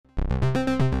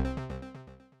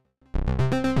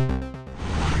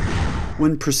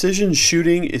When precision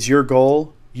shooting is your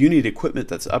goal, you need equipment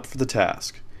that's up for the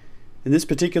task. In this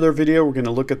particular video, we're going to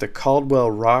look at the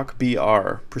Caldwell Rock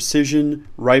BR Precision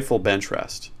Rifle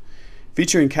Benchrest.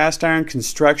 Featuring cast iron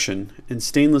construction and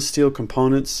stainless steel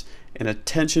components and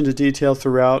attention to detail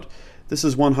throughout, this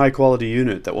is one high quality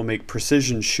unit that will make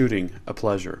precision shooting a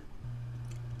pleasure.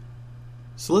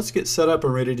 So let's get set up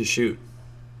and ready to shoot.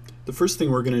 The first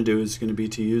thing we're going to do is going to be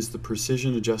to use the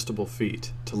precision adjustable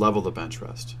feet to level the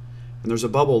Benchrest. And there's a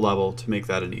bubble level to make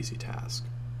that an easy task.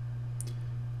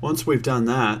 Once we've done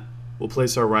that, we'll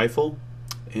place our rifle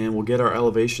and we'll get our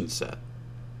elevation set.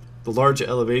 The large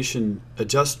elevation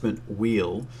adjustment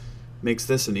wheel makes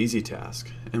this an easy task,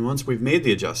 and once we've made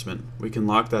the adjustment, we can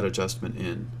lock that adjustment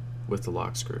in with the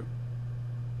lock screw.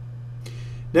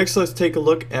 Next, let's take a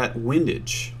look at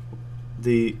windage.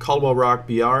 The Caldwell Rock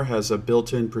BR has a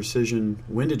built-in precision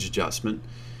windage adjustment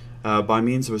by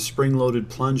means of a spring-loaded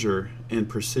plunger and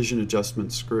precision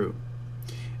adjustment screw.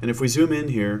 And if we zoom in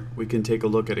here, we can take a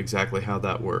look at exactly how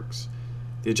that works.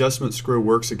 The adjustment screw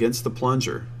works against the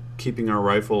plunger, keeping our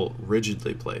rifle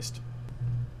rigidly placed.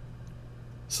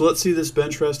 So let's see this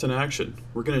Benchrest in action.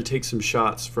 We're going to take some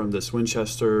shots from this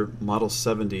Winchester Model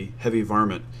 70 Heavy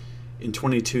Varmint in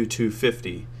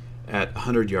 22-250 at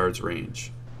 100 yards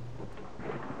range.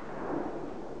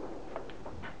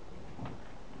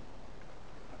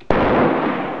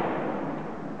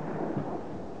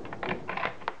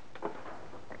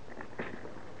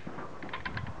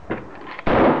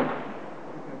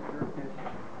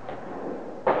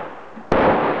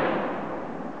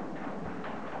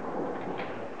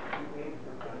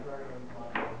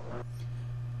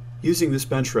 Using this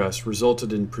Benchrest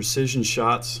resulted in precision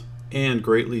shots and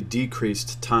greatly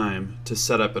decreased time to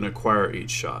set up and acquire each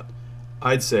shot.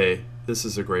 I'd say this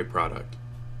is a great product.